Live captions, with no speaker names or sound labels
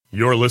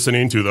You're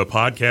listening to the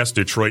Podcast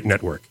Detroit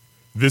Network.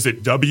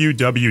 Visit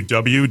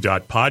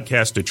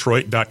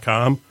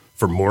www.podcastdetroit.com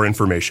for more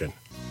information.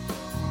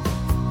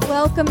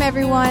 Welcome,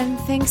 everyone.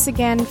 Thanks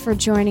again for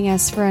joining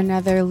us for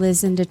another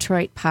Liz in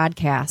Detroit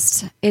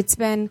podcast. It's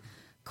been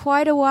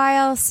quite a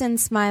while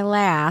since my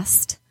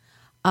last.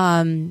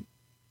 A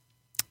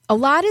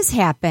lot has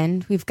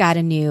happened. We've got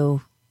a new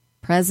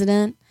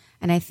president,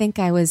 and I think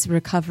I was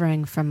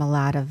recovering from a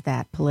lot of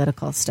that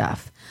political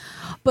stuff.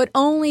 But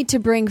only to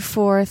bring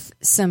forth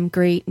some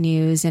great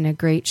news and a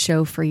great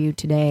show for you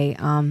today.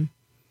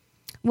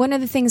 One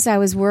of the things I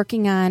was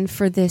working on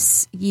for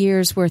this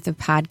year's worth of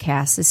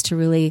podcasts is to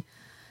really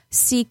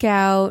seek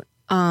out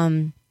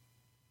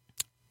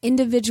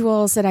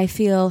individuals that I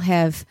feel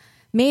have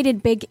made a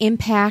big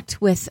impact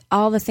with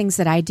all the things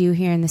that I do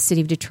here in the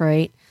city of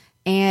Detroit,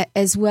 and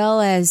as well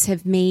as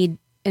have made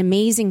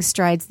amazing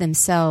strides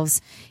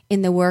themselves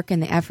in the work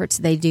and the efforts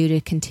they do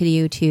to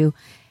continue to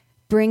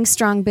bring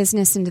strong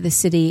business into the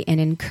city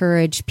and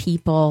encourage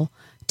people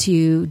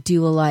to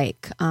do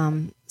alike.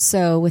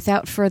 So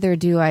without further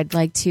ado, I'd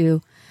like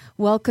to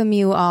welcome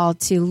you all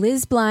to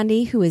Liz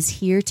Blondie, who is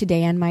here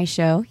today on my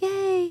show.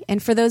 Yay!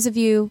 And for those of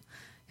you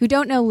who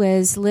don't know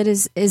Liz,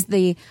 Liz is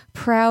the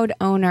proud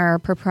owner,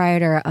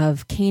 proprietor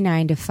of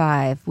K9 to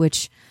 5,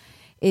 which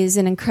is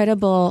an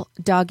incredible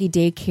doggy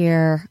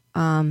daycare,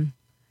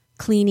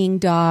 cleaning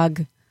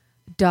dog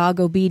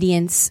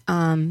obedience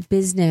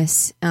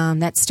business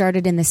that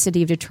started in the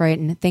city of Detroit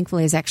and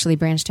thankfully has actually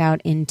branched out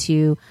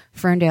into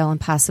Ferndale and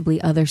possibly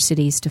other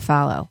cities to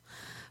follow.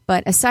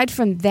 But aside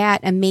from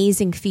that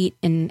amazing feat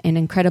and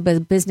incredible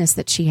business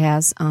that she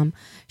has,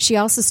 she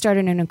also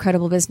started an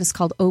incredible business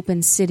called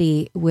Open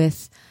City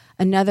with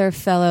another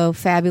fellow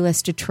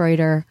fabulous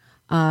Detroiter,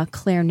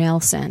 Claire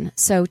Nelson.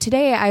 So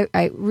today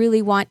I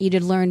really want you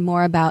to learn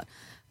more about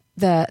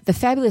the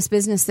fabulous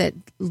business that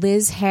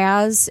Liz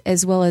has,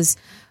 as well as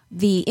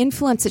the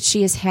influence that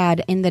she has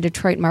had in the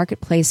Detroit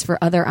marketplace for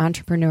other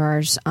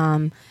entrepreneurs,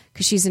 because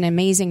she's an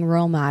amazing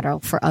role model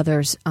for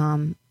others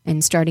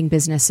in starting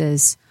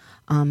businesses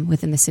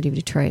within the city of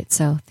Detroit.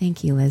 So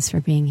thank you, Liz, for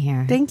being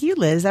here. Thank you,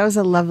 Liz. That was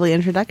a lovely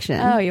introduction.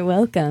 Oh, you're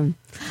welcome.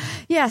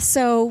 Yeah,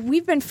 so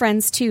we've been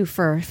friends, too,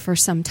 for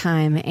some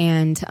time.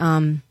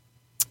 And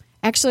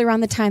actually,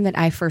 around the time that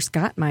I first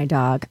got my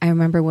dog, I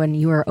remember when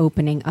you were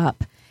opening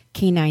up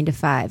K9 to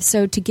 5.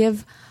 So to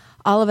give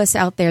all of us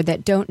out there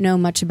that don't know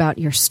much about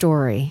your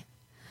story,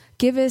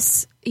 give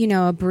us,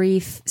 a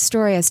brief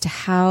story as to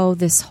how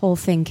this whole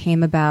thing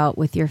came about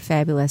with your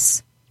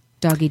fabulous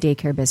doggy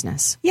daycare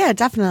business. Yeah,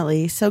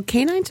 definitely. So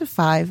K9 to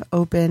 5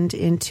 opened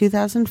in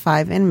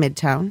 2005 in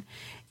Midtown,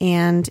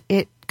 and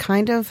it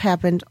kind of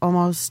happened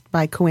almost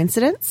by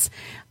coincidence.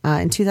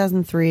 In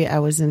 2003, I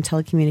was in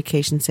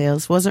telecommunication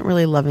sales, wasn't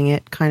really loving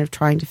it, kind of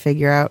trying to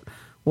figure out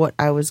what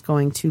I was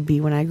going to be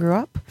when I grew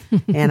up.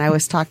 And I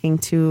was talking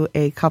to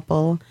a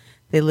couple.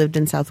 They lived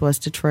in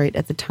Southwest Detroit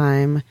at the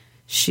time.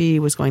 She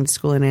was going to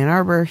school in Ann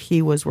Arbor.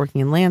 He was working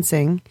in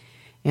Lansing.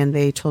 And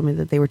they told me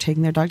that they were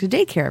taking their dog to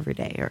daycare every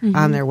day or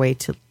on their way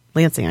to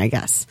Lansing, I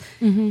guess.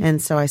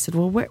 And so I said,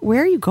 well,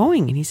 where are you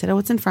going? And he said, oh,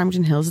 it's in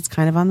Farmington Hills. It's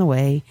kind of on the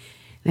way.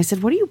 And I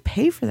said, what do you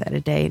pay for that a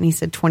day? And he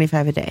said,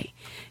 $25 a day.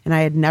 And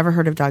I had never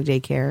heard of dog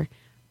daycare.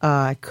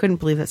 I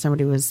couldn't believe that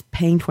somebody was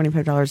paying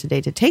 $25 a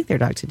day to take their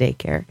dog to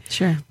daycare.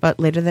 Sure. But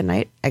later that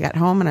night, I got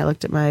home and I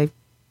looked at my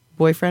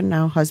boyfriend,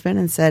 now husband,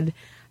 and said,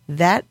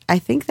 I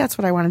think that's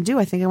what I want to do.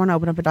 I think I want to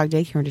open up a dog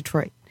daycare in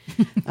Detroit.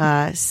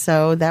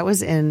 So that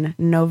was in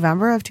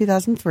November of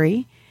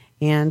 2003,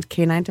 and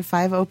K9 to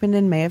 5 opened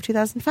in May of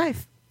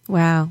 2005.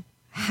 Wow.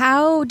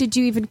 How did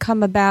you even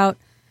come about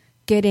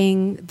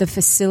getting the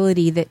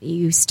facility that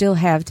you still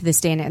have to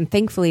this day, and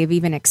thankfully have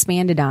even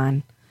expanded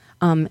on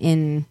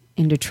in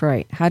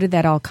Detroit? How did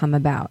that all come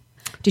about?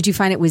 Did you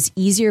find it was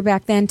easier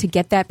back then to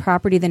get that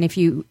property than if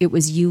it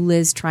was you,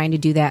 Liz, trying to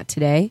do that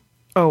today?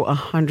 Oh,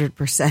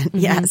 100%.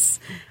 Yes.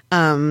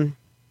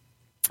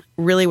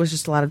 Really was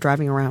just a lot of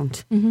driving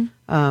around.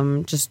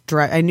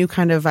 I knew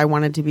I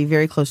wanted to be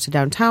very close to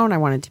downtown. I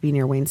wanted to be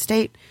near Wayne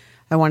State.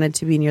 I wanted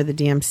to be near the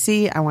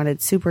DMC. I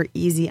wanted super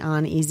easy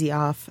on, easy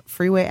off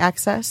freeway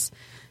access.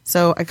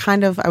 So I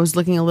was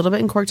looking a little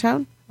bit in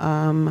Corktown,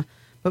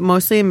 but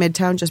mostly in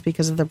Midtown just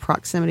because of the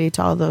proximity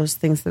to all those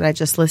things that I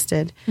just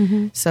listed.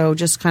 So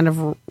just kind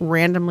of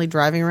randomly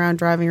driving around,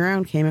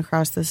 came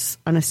across this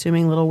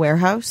unassuming little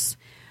warehouse.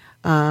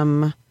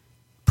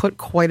 Put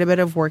quite a bit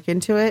of work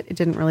into it. It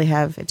didn't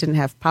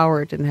have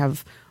power. It didn't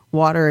have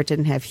water. It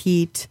didn't have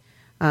heat.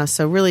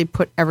 So really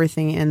put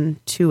everything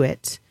into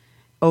it.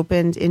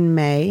 Opened in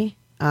May.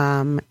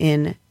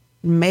 In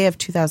May of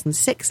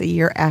 2006, a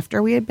year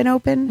after we had been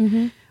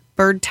open,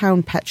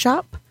 Birdtown Pet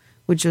Shop,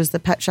 which was the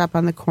pet shop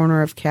on the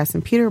corner of Cass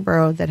and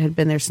Peterborough that had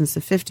been there since the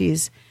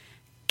 50s,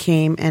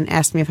 came and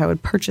asked me if I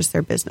would purchase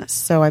their business.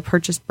 So I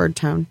purchased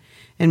Birdtown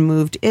and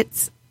moved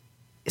its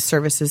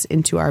services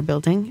into our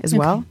building as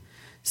well.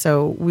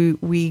 So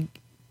we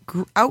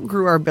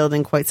outgrew our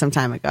building quite some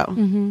time ago.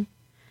 And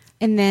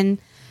then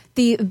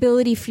the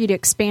ability for you to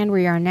expand where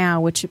you are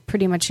now, which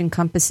pretty much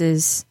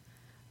encompasses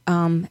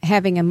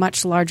having a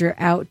much larger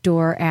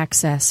outdoor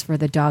access for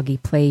the doggy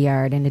play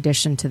yard in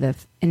addition to the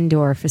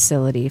indoor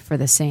facility for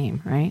the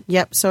same, right?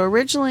 Yep. So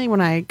originally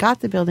when I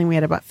got the building, we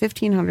had about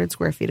 1,500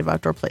 square feet of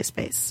outdoor play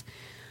space.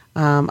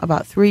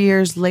 About 3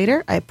 years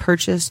later, I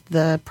purchased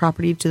the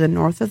property to the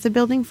north of the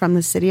building from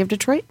the city of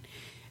Detroit,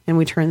 and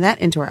we turned that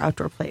into our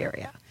outdoor play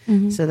area.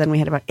 So then we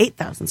had about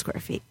 8,000 square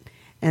feet.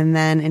 And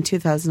then in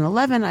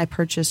 2011, I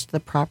purchased the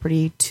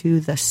property to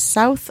the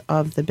south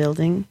of the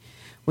building,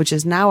 which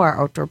is now our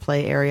outdoor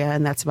play area,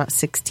 and that's about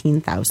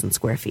 16,000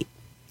 square feet.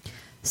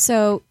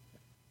 So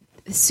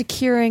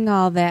securing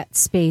all that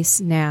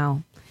space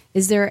now,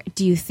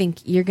 do you think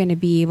you're going to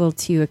be able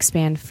to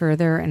expand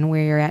further and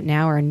where you're at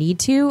now or need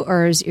to,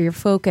 or is your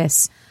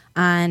focus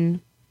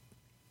on,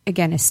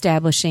 again,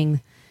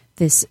 establishing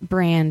this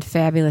brand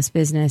fabulous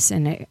business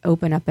and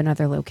open up in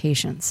other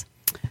locations?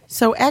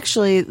 So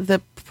actually,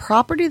 the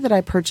property that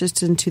I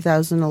purchased in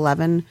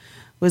 2011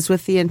 was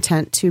with the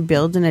intent to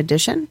build an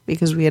addition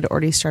because we had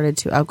already started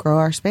to outgrow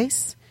our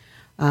space.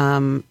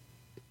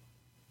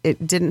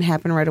 It didn't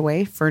happen right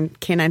away.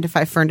 K9 to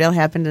 5 Ferndale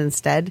happened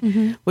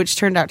instead, which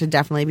turned out to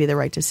definitely be the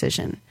right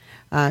decision.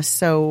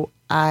 So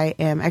I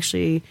am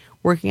actually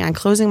working on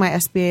closing my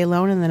SBA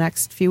loan in the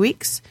next few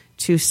weeks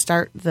to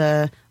start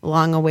the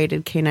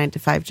long-awaited K9 to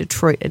 5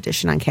 Detroit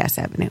addition on Cass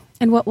Avenue.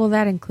 And what will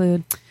that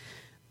include?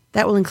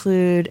 That will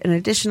include an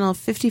additional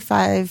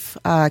 55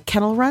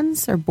 kennel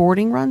runs or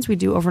boarding runs. We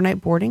do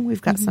overnight boarding.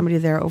 We've got somebody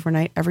there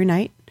overnight every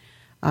night.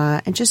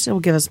 And just it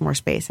will give us more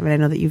space. I mean, I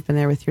know that you've been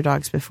there with your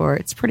dogs before.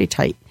 It's pretty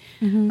tight.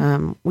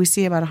 We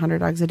see about 100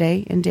 dogs a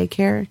day in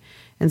daycare.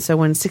 And so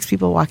when 6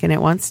 people walk in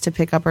at once to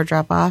pick up or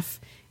drop off,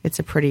 it's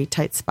a pretty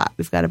tight spot.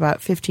 We've got about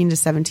 15 to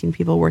 17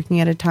 people working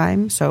at a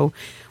time. So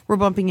we're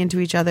bumping into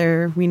each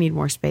other. We need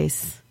more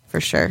space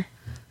for sure.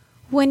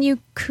 When you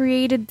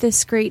created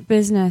this great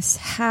business,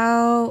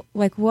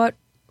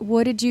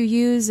 what did you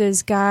use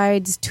as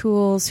guides,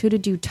 tools? Who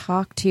did you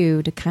talk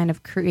to kind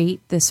of create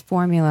this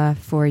formula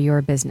for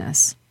your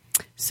business?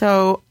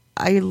 So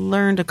I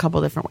learned a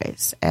couple different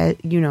ways.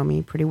 You know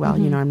me pretty well.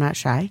 You know I'm not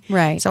shy.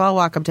 Right. So I'll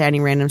walk up to any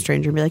random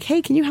stranger and be like,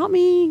 hey, can you help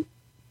me?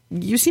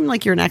 You seem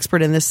like you're an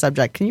expert in this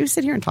subject. Can you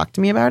sit here and talk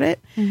to me about it?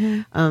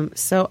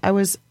 So I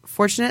was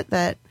fortunate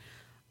that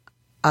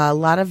a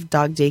lot of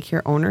dog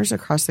daycare owners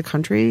across the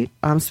country,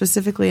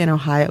 specifically in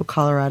Ohio,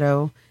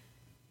 Colorado,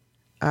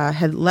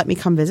 had let me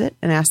come visit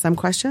and ask them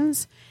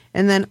questions.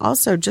 And then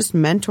also just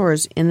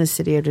mentors in the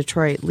city of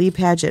Detroit, Lee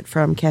Padgett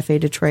from Cafe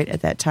Detroit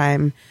at that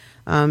time,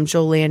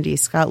 Joel Landy,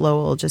 Scott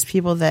Lowell, just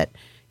people that,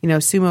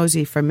 Sue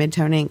Mosey from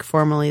Midtown Inc.,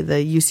 formerly the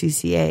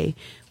UCCA,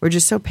 were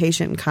just so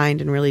patient and kind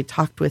and really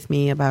talked with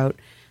me about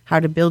how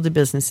to build a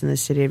business in the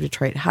city of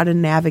Detroit, how to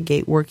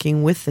navigate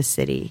working with the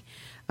city,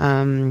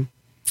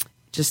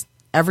 just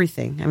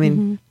everything. I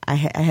mean, I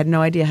had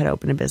no idea how to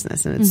open a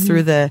business, and it's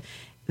through the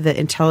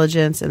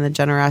intelligence and the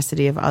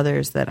generosity of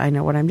others that I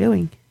know what I'm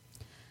doing.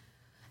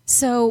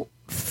 So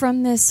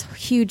from this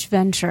huge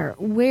venture,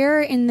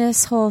 where in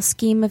this whole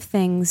scheme of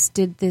things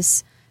did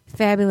this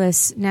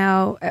fabulous,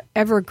 now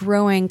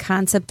ever-growing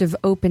concept of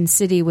Open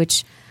City,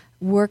 which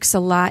works a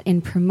lot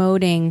in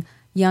promoting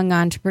young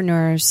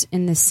entrepreneurs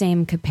in the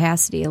same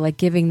capacity, like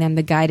giving them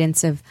the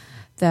guidance of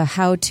the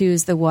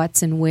how-tos, the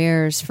whats and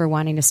wheres for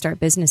wanting to start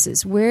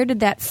businesses. Where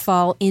did that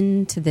fall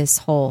into this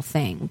whole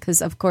thing?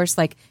 Because, of course,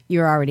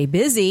 you're already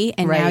busy,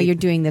 and now you're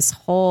doing this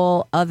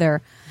whole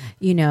other,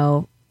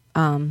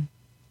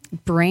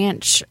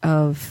 branch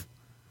of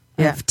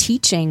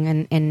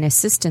teaching and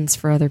assistance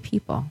for other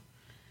people.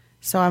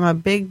 So I'm a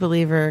big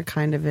believer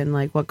kind of in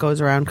what goes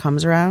around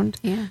comes around.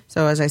 Yeah.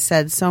 So as I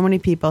said, so many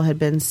people had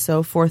been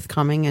so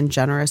forthcoming and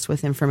generous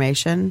with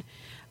information.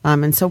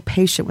 And so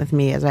patient with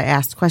me as I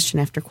asked question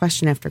after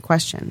question after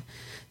question.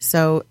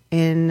 So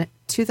in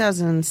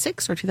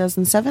 2006 or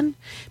 2007,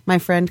 my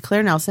friend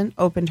Claire Nelson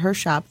opened her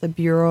shop, the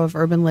Bureau of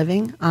Urban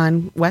Living,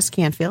 on West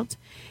Canfield.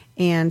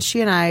 And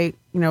she and I,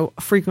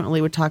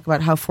 frequently would talk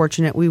about how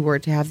fortunate we were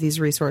to have these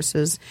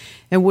resources.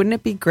 And wouldn't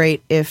it be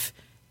great if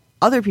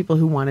other people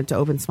who wanted to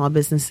open small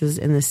businesses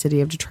in the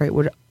city of Detroit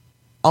would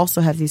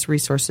also have these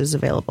resources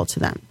available to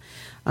them?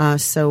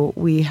 So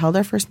we held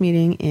our first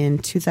meeting in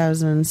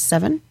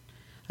 2007.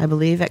 I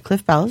believe, at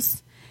Cliff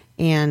Bell's.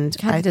 And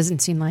it doesn't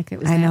seem like it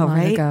was that long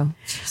ago.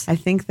 I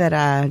think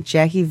that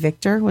Jackie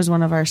Victor was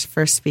one of our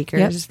first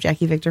speakers,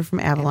 Jackie Victor from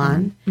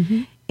Avalon.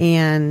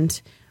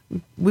 And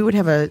we would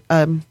have a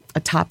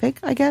topic,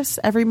 I guess,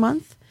 every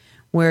month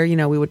where,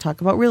 we would talk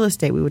about real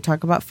estate. We would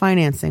talk about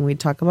financing. We'd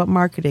talk about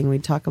marketing.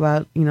 We'd talk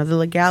about, the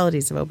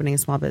legalities of opening a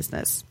small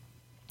business.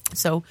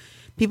 So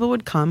people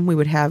would come. We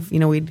would have,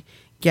 we'd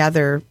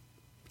gather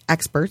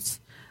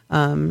experts.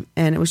 And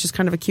it was just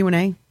kind of a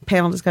Q&A,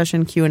 panel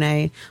discussion,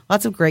 Q&A.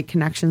 Lots of great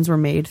connections were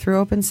made through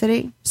Open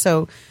City.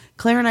 So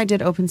Claire and I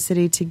did Open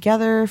City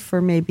together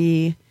for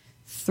maybe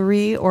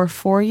 3 or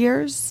 4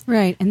 years.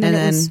 Right. And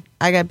then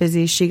I got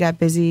busy. She got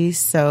busy.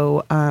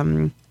 So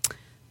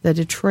the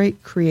Detroit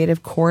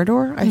Creative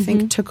Corridor, I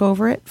think, took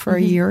over it for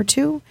a year or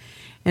two.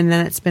 And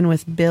then it's been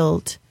with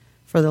Build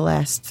for the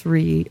last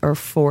 3 or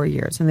 4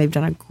 years. And they've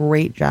done a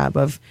great job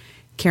of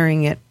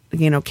carrying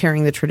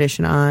the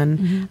tradition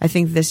on. I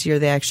think this year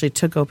they actually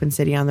took Open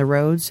City on the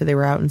road, so they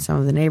were out in some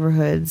of the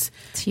neighborhoods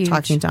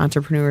talking to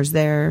entrepreneurs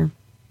there.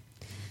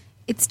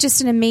 It's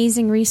just an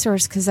amazing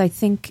resource because I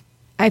think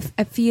I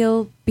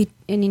feel,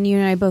 and you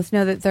and I both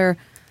know that there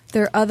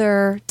are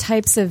other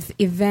types of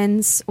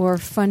events or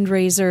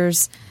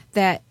fundraisers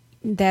that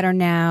are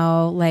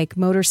now like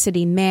Motor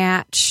City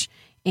Match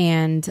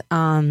and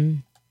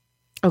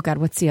oh God,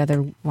 what's the other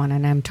one?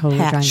 And I'm totally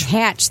drawing.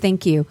 Hatch,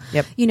 thank you.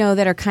 Yep.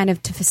 That are kind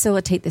of to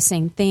facilitate the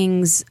same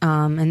things,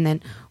 and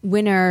then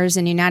winners,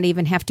 and you not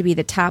even have to be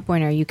the top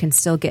winner. You can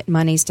still get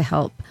monies to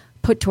help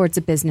put towards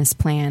a business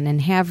plan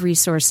and have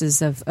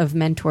resources of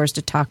mentors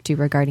to talk to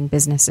regarding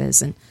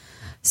businesses. And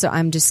so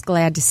I'm just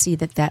glad to see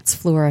that that's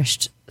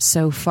flourished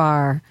so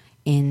far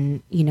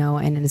and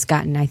it has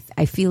gotten,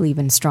 I feel,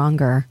 even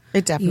stronger.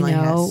 It definitely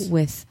has.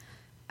 With,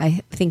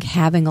 I think,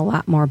 having a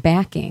lot more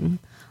backing.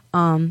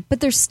 But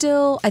there's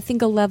still, I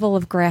think, a level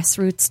of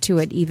grassroots to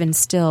it even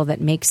still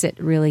that makes it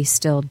really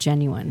still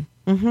genuine.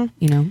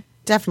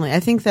 Definitely. I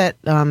think that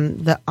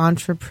the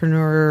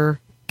entrepreneur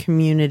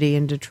community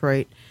in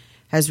Detroit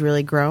has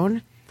really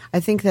grown.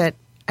 I think that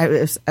I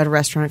was at a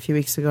restaurant a few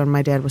weeks ago and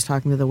my dad was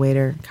talking to the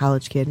waiter,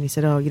 college kid, and he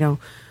said,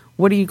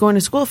 what are you going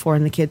to school for?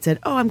 And the kid said,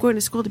 I'm going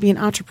to school to be an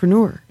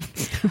entrepreneur.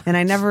 And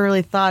I never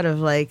really thought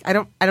of I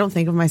don't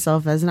think of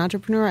myself as an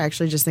entrepreneur. I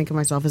actually just think of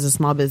myself as a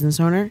small business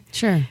owner.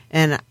 Sure.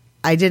 And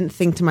I didn't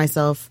think to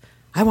myself,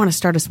 I want to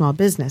start a small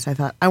business. I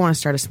thought I want to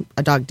start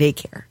a dog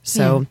daycare.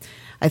 So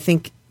I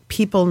think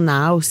people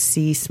now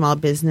see small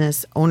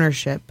business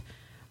ownership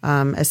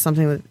as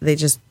something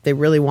that they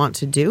really want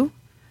to do.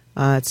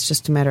 It's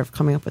just a matter of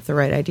coming up with the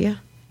right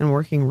idea and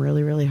working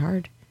really, really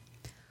hard.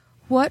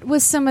 What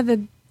was some of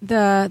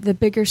the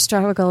bigger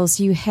struggles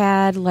you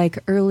had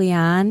early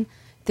on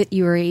that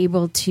you were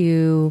able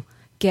to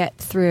get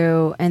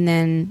through, and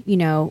then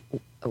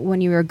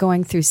when you were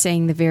going through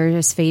saying the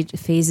various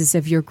phases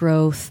of your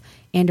growth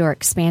and or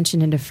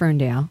expansion into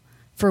Ferndale,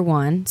 for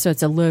one, so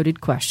it's a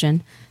loaded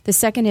question. The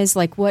second is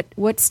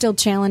what still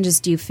challenges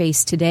do you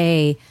face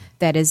today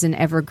that is an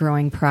ever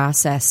growing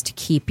process to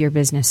keep your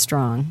business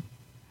strong?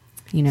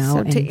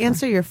 So to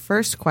answer your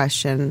first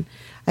question,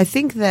 I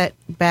think that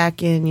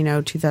back in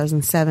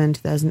 2007,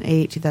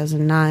 2008,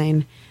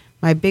 2009,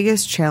 my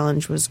biggest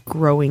challenge was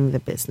growing the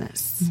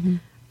business.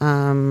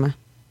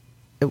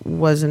 It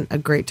wasn't a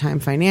great time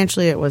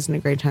financially. It wasn't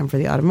a great time for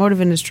the automotive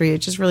industry. It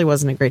just really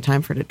wasn't a great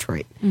time for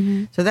Detroit.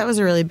 So that was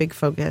a really big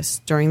focus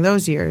during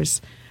those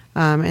years.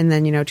 And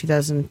then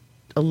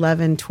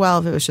 2011,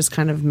 12, it was just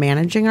kind of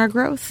managing our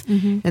growth.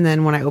 And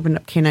then when I opened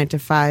up K9 to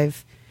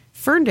 5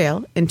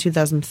 Ferndale in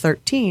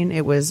 2013,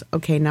 it was,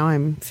 okay, now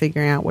I'm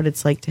figuring out what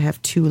it's like to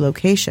have 2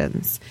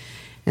 locations.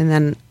 And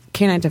then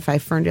K9 to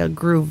 5 Ferndale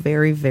grew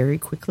very, very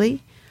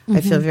quickly. I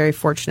feel very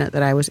fortunate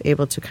that I was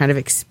able to kind of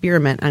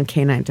experiment on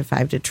K9 to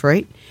 5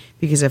 Detroit,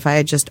 because if I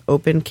had just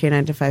opened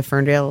K9 to 5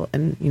 Ferndale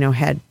and,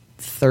 had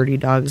 30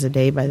 dogs a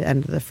day by the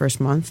end of the first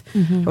month,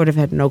 I would have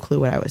had no clue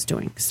what I was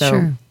doing.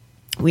 So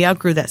we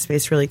outgrew that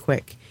space really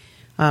quick.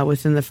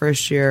 Within the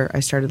first year,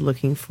 I started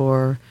looking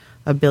for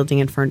a building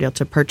in Ferndale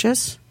to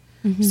purchase.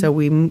 So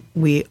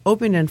we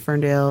opened in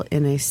Ferndale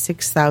in a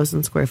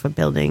 6,000 square foot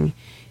building,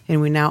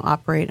 and we now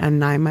operate on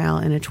 9 Mile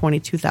in a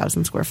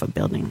 22,000 square foot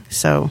building.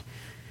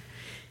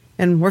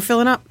 And we're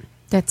filling up.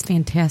 That's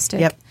fantastic.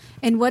 Yep.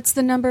 And what's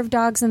the number of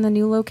dogs in the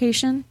new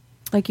location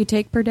you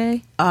take per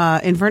day?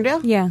 In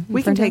Ferndale? Yeah.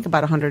 We can take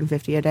about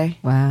 150 a day.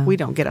 Wow. We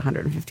don't get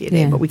 150 a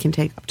day, but we can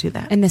take up to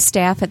that. And the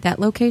staff at that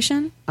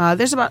location?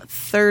 There's about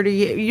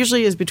 30, it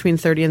usually is between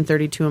 30 and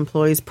 32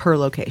 employees per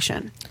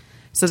location.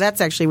 So that's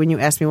actually, when you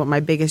ask me what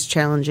my biggest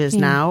challenge is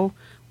now,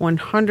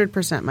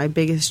 100% my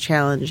biggest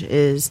challenge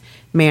is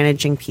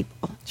managing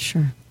people.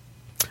 Sure.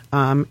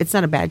 It's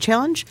not a bad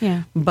challenge,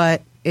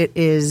 but it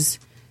is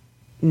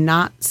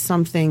not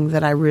something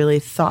that I really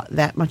thought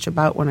that much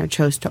about when I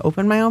chose to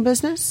open my own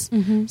business.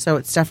 So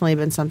it's definitely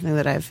been something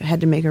that I've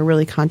had to make a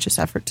really conscious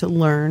effort to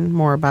learn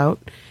more about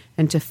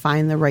and to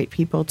find the right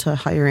people to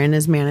hire in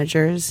as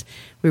managers.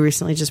 We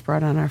recently just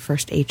brought on our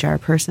first HR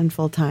person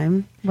full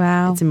time.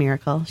 Wow. It's a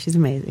miracle. She's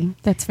amazing.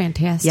 That's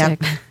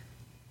fantastic. Yep.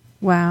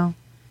 Wow.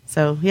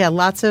 So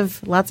lots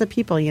of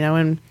people,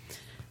 and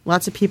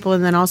lots of people.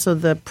 And then also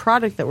the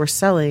product that we're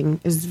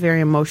selling is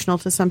very emotional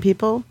to some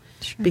people.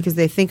 Sure. Because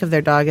they think of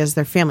their dog as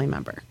their family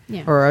member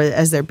or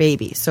as their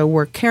baby. So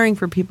we're caring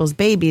for people's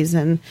babies,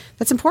 and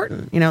that's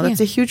important.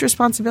 That's a huge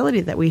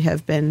responsibility that we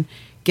have been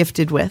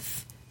gifted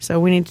with. So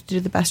we need to do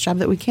the best job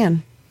that we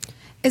can.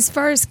 As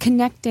far as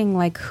connecting,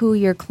 who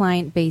your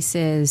client base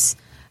is,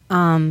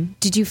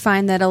 did you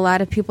find that a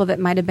lot of people that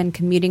might have been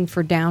commuting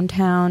for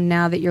downtown,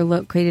 now that you're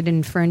located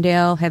in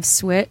Ferndale, have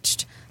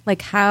switched?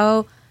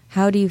 How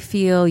do you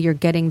feel you're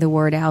getting the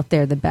word out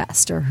there the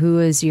best, or who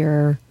is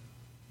your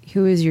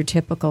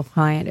typical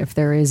client, if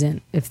there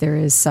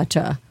is such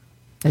a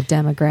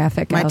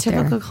demographic My out there?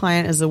 typical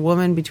client is a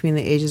woman between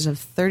the ages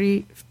of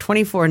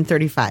 24 and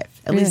 35.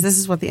 At least this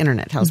is what the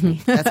internet tells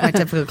me. That's my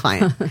typical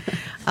client.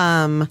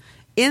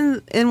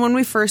 in when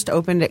we first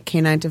opened at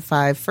K9 to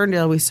 5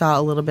 Ferndale, we saw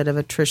a little bit of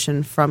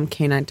attrition from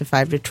K9 to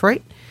 5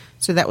 Detroit.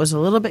 So that was a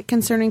little bit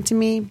concerning to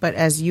me. But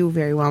as you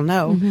very well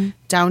know,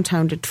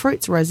 downtown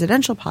Detroit's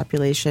residential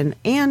population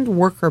and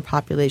worker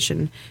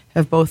population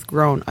have both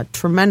grown a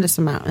tremendous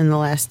amount in the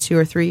last 2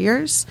 or 3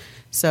 years.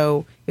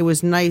 So it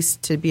was nice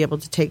to be able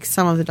to take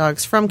some of the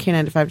dogs from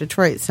K9 to 5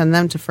 Detroit, send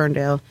them to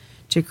Ferndale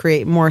to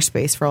create more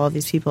space for all of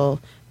these people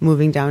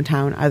moving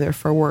downtown, either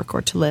for work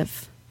or to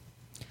live.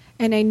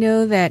 And I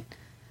know that,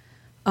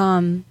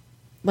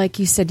 like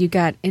you said, you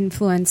got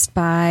influenced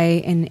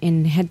by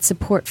and had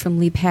support from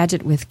Lee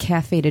Padgett with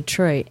Cafe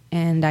Detroit.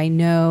 And I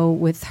know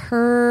with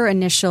her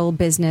initial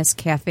business,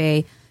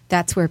 Cafe,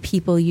 that's where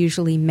people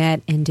usually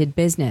met and did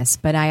business.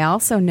 But I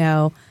also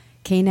know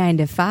K9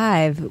 to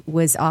 5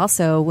 was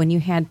also when you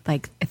had,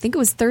 like, I think it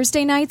was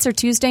Thursday nights or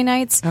Tuesday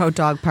nights. Oh,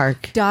 Dog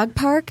Park. Dog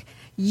Park.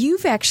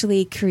 You've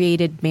actually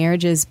created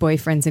marriages,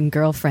 boyfriends, and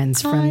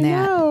girlfriends from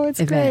that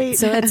it's event. great.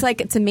 So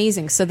it's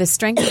amazing. So the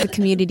strength of the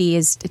community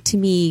is, to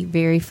me,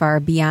 very far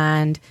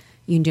beyond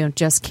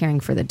just caring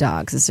for the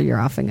dogs. So you're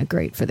offering a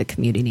great for the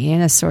community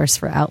and a source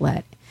for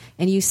outlet.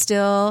 And you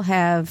still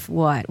have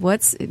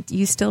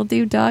you still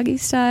do doggy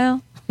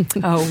style?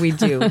 Oh, we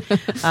do.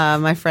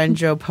 My friend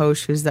Joe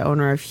Posh, who's the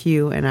owner of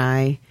Hugh, and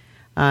I,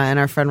 and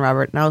our friend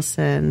Robert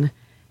Nelson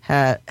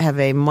have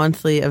a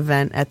monthly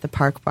event at the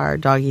Park Bar,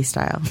 Doggy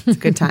Style. It's a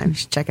good time. You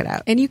should check it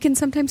out. And you can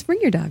sometimes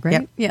bring your dog, right?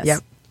 Yep. Yes. Yep.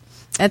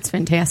 That's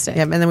fantastic.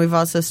 Yep. And then we've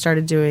also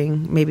started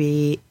doing,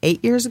 maybe 9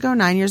 years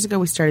ago,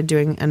 we started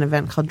doing an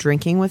event called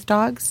Drinking with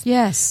Dogs.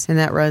 Yes. And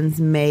that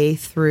runs May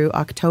through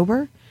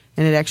October.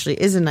 And it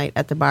actually is a night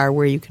at the bar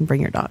where you can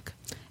bring your dog.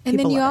 And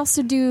then you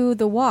also do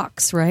the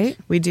walks, right?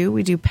 We do.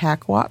 We do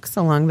pack walks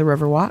along the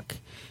River Walk.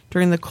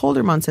 During the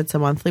colder months, it's a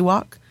monthly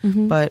walk.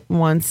 But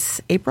once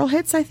April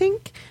hits, I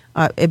think,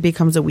 it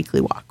becomes a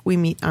weekly walk. We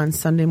meet on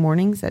Sunday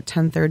mornings at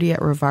 10:30 at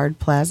Rivard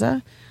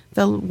Plaza.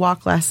 The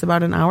walk lasts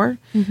about an hour.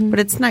 But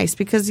it's nice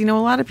because, a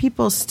lot of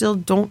people still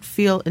don't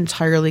feel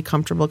entirely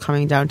comfortable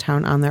coming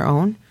downtown on their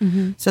own.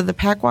 So the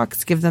pack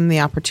walks give them the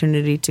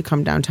opportunity to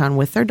come downtown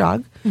with their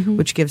dog,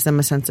 which gives them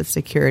a sense of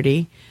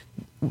security.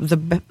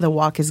 The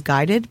walk is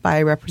guided by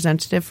a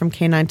representative from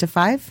K9 to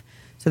 5.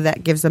 So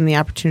that gives them the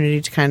opportunity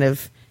to kind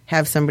of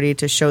have somebody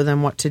to show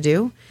them what to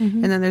do.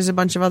 And then there's a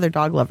bunch of other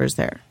dog lovers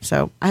there.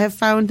 So I have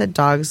found that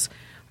dogs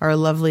are a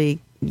lovely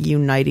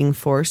uniting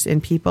force in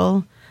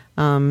people.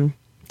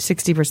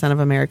 60% of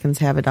Americans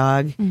have a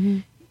dog.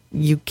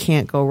 You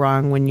can't go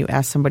wrong when you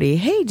ask somebody,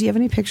 hey, do you have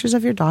any pictures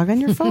of your dog on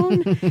your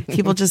phone?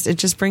 People it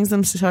just brings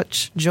them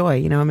such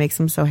joy. It makes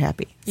them so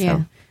happy. Yeah.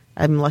 So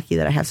I'm lucky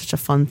that I have such a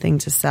fun thing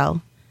to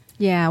sell.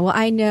 Yeah, well,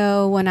 I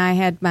know when I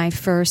had my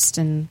first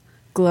and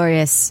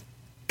glorious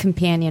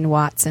companion,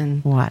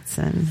 Watson.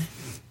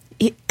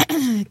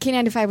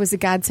 K9 to 5 was a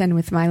godsend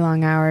with my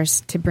long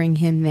hours to bring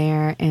him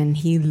there, and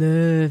he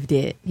loved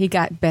it. He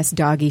got best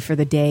doggy for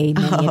the day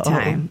many a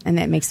time, and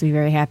that makes me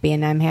very happy.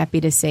 And I'm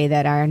happy to say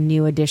that our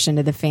new addition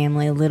to the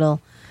family,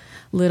 little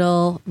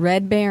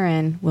Red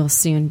Baron, will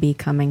soon be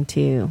coming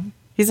too.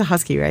 He's a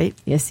husky, right?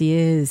 Yes, he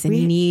is, and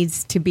he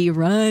needs to be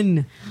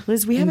run.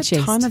 Liz, we have a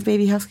ton of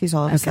baby huskies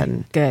all of a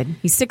sudden. Good.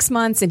 He's 6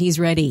 months, and he's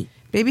ready.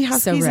 Baby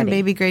huskies and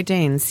baby Great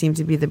Danes seem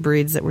to be the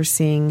breeds that we're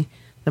seeing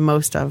the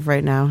most of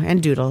right now,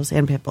 and doodles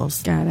and pit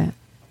bulls. Got it.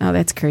 Oh,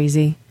 that's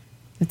crazy.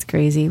 That's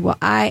crazy. Well,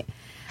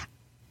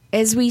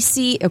 as we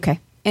see,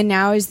 and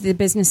now as the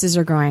businesses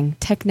are growing,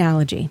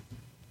 technology.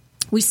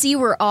 We see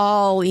we're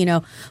all,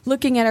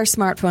 looking at our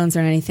smartphones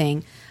or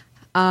anything.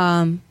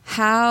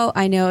 How,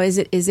 I know, is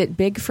it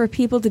big for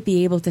people to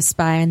be able to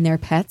spy on their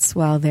pets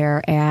while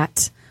they're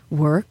at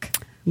work?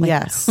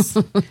 Yes.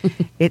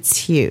 It's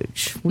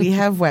huge. We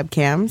have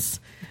webcams.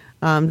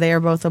 They are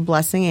both a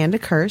blessing and a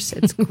curse.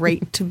 It's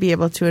great to be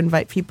able to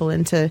invite people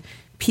in to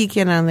peek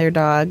in on their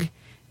dog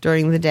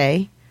during the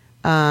day.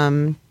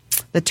 The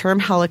term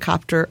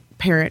helicopter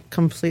parent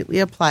completely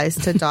applies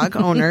to dog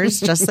owners,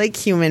 just like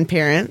human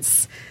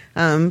parents.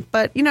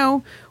 But,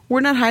 we're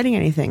not hiding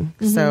anything.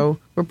 So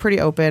we're pretty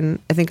open.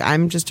 I think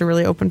I'm just a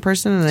really open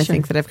person, and I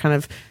think that I've kind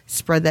of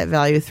spread that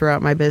value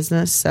throughout my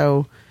business.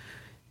 So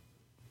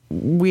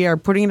we are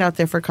putting it out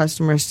there for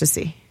customers to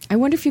see. I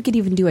wonder if you could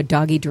even do a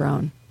doggy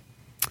drone.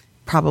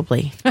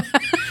 Probably.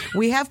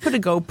 We have put a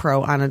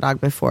GoPro on a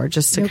dog before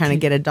just to kind of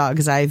get a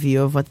dog's eye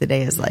view of what the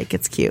day is like.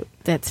 It's cute.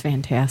 That's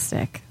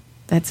fantastic.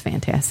 That's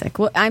fantastic.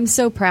 Well, I'm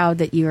so proud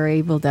that you were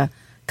able to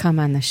come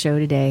on the show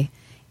today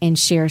and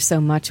share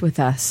so much with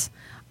us.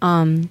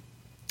 And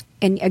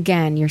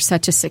again, you're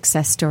such a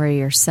success story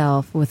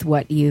yourself with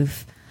what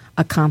you've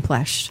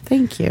accomplished.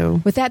 Thank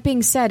you. With that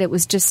being said, it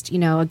was just,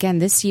 again,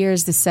 this year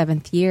is the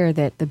 7th year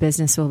that the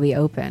business will be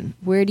open.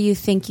 Where do you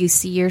think you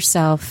see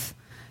yourself,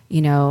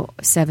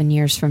 7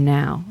 years from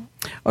now?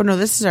 Oh, no,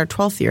 this is our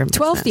 12th year in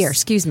business. 12th year,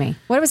 excuse me.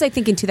 What was I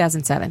thinking,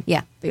 2007?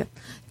 Yeah.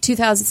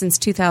 2000 since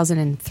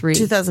 2003.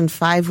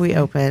 2005 we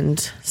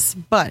opened.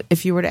 But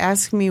if you were to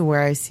ask me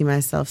where I see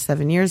myself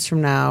 7 years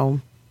from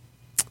now,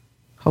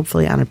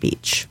 hopefully on a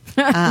beach.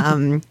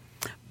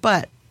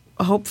 But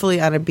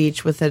hopefully on a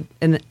beach with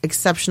an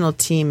exceptional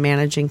team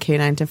managing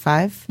K9 to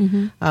 5.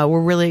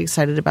 We're really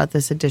excited about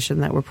this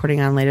edition that we're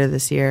putting on later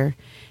this year,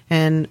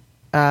 and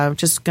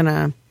just going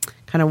to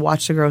kind of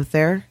watch the growth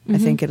there. I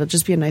think it'll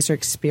just be a nicer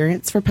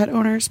experience for pet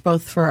owners,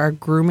 both for our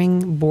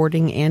grooming,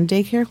 boarding, and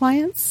daycare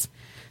clients.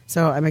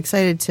 So I'm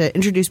excited to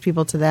introduce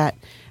people to that,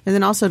 and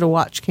then also to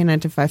watch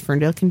K9 to 5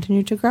 Ferndale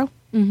continue to grow.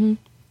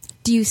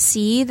 Do you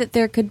see that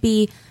there could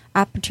be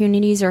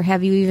opportunities, or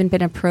have you even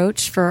been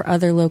approached for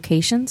other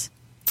locations?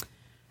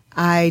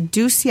 I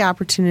do see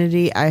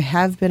opportunity. I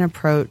have been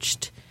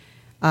approached,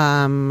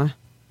 and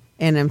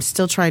I'm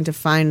still trying to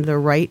find the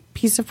right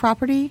piece of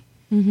property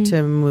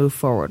to move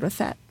forward with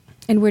that.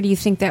 And where do you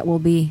think that will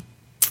be?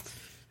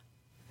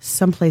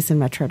 Someplace in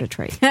Metro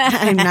Detroit.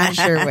 I'm not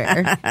sure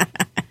where.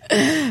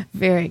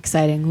 Very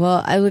exciting.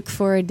 Well, I look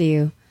forward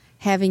to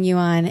having you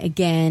on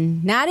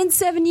again, not in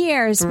 7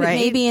 years, but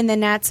maybe in the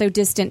not so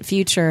distant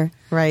future,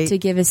 to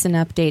give us an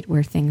update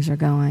where things are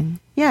going.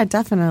 Yeah,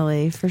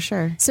 definitely, for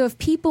sure. So if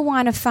people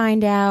want to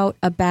find out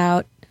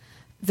about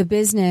the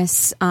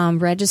business,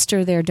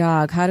 register their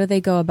dog, how do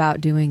they go about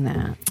doing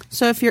that?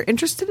 So if you're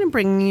interested in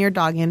bringing your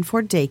dog in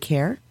for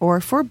daycare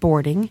or for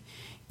boarding,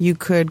 you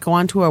could go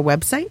onto our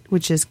website,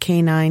 which is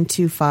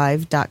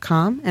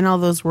k925.com, and all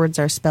those words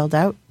are spelled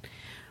out.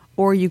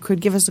 Or you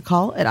could give us a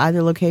call at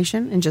either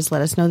location and just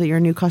let us know that you're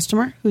a new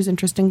customer who's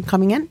interested in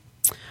coming in.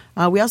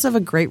 We also have a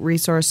great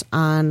resource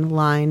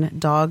online,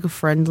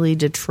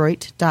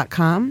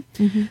 dogfriendlydetroit.com.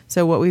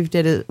 So what we've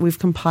did is we've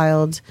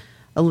compiled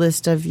a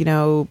list of,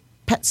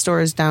 pet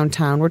stores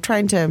downtown. We're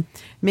trying to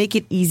make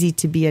it easy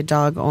to be a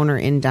dog owner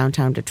in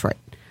downtown Detroit.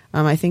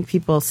 I think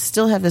people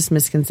still have this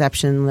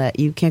misconception that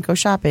you can't go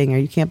shopping, or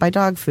you can't buy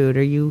dog food,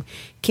 or you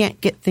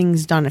can't get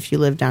things done if you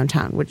live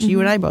downtown, which you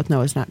and I both know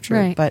is not true.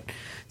 Right. But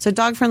so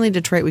Dog Friendly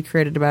Detroit we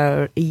created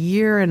about a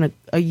year and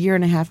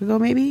a half ago,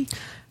 maybe.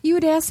 You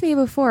had asked me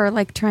before,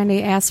 trying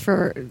to ask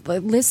for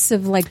lists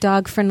of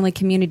dog-friendly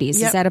communities.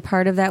 Yep. Is that a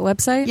part of that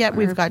website? Yeah,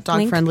 we've got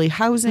dog-friendly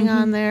housing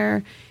on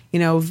there.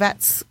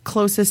 Vets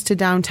closest to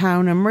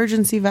downtown,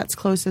 emergency vets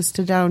closest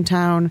to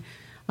downtown.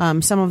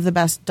 Some of the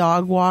best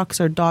dog walks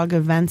or dog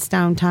events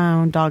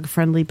downtown,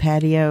 dog-friendly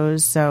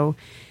patios. So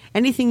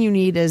anything you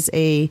need as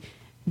a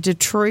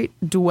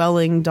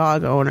Detroit-dwelling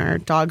dog owner,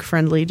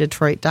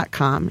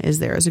 dogfriendlydetroit.com is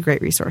there as a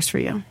great resource for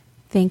you.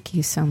 Thank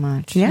you so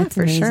much. Yeah, That's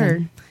for amazing. sure.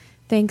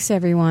 Thanks,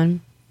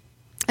 everyone.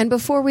 And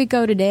before we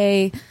go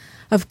today,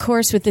 of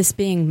course, with this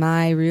being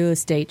my real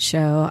estate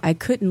show, I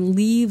couldn't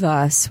leave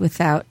us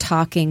without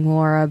talking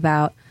more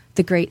about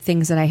the great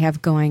things that I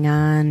have going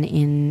on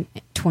in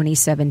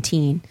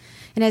 2017.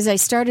 And as I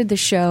started the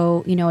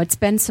show, it's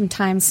been some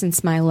time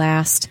since my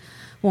last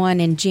one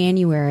in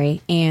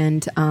January,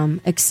 and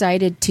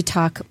excited to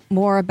talk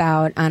more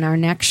about on our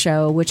next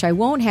show, which I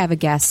won't have a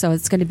guest, so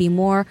it's going to be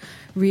more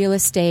real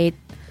estate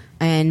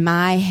and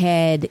my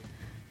head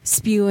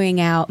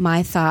spewing out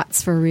my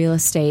thoughts for real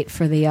estate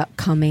for the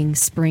upcoming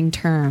spring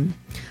term.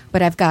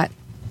 But I've got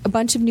a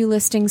bunch of new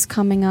listings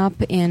coming up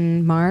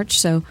in March,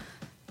 so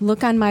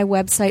look on my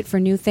website for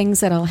new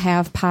things that I'll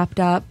have popped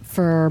up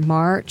for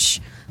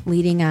March,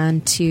 leading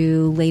on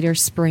to later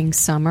spring,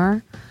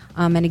 summer.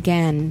 And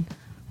again,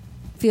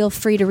 feel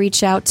free to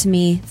reach out to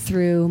me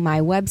through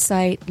my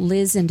website,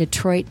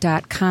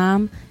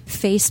 lizindetroit.com,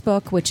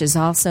 Facebook, which is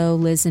also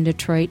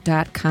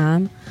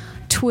lizindetroit.com,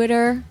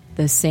 Twitter,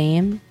 the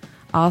same.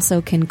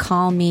 Also can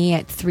call me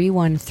at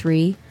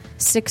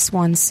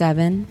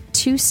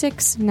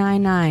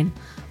 313-617-2699.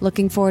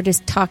 Looking forward to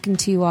talking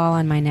to you all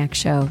on my next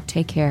show.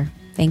 Take care.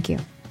 Thank you.